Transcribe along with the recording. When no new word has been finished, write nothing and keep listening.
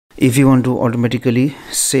If you want to automatically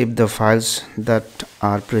save the files that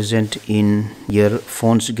are present in your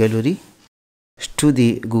phone's gallery to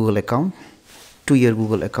the Google account, to your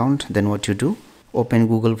Google account, then what you do, open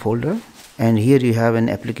Google folder, and here you have an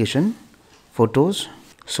application, Photos.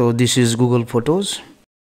 So this is Google Photos,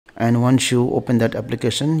 and once you open that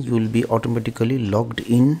application, you will be automatically logged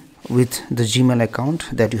in with the Gmail account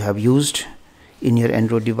that you have used in your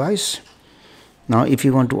Android device. Now if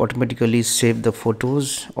you want to automatically save the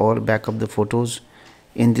photos or backup the photos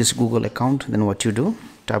in this Google account, then what you do,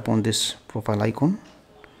 tap on this profile icon,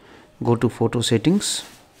 go to photo settings,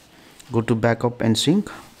 go to backup and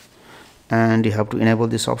sync, and you have to enable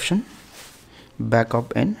this option,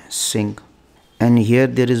 backup and sync. And here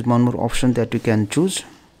there is one more option that you can choose,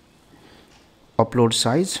 upload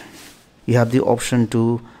size. You have the option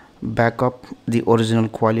to backup the original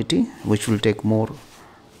quality, which will take more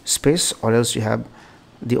space, or else you have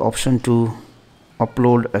the option to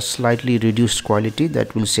upload a slightly reduced quality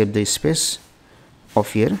that will save the space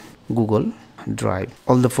of your Google Drive.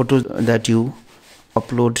 All the photos that you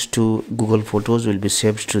upload to Google Photos will be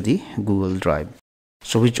saved to the Google Drive.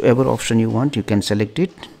 So whichever option you want, you can select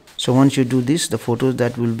it. So once you do this, the photos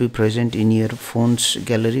that will be present in your phone's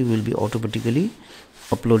gallery will be automatically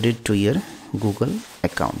uploaded to your Google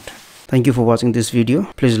account. Thank you for watching this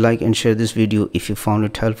video. Please like and share this video if you found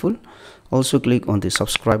it helpful. Also click on the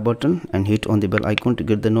subscribe button and hit on the bell icon to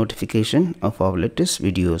get the notification of our latest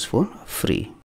videos for free.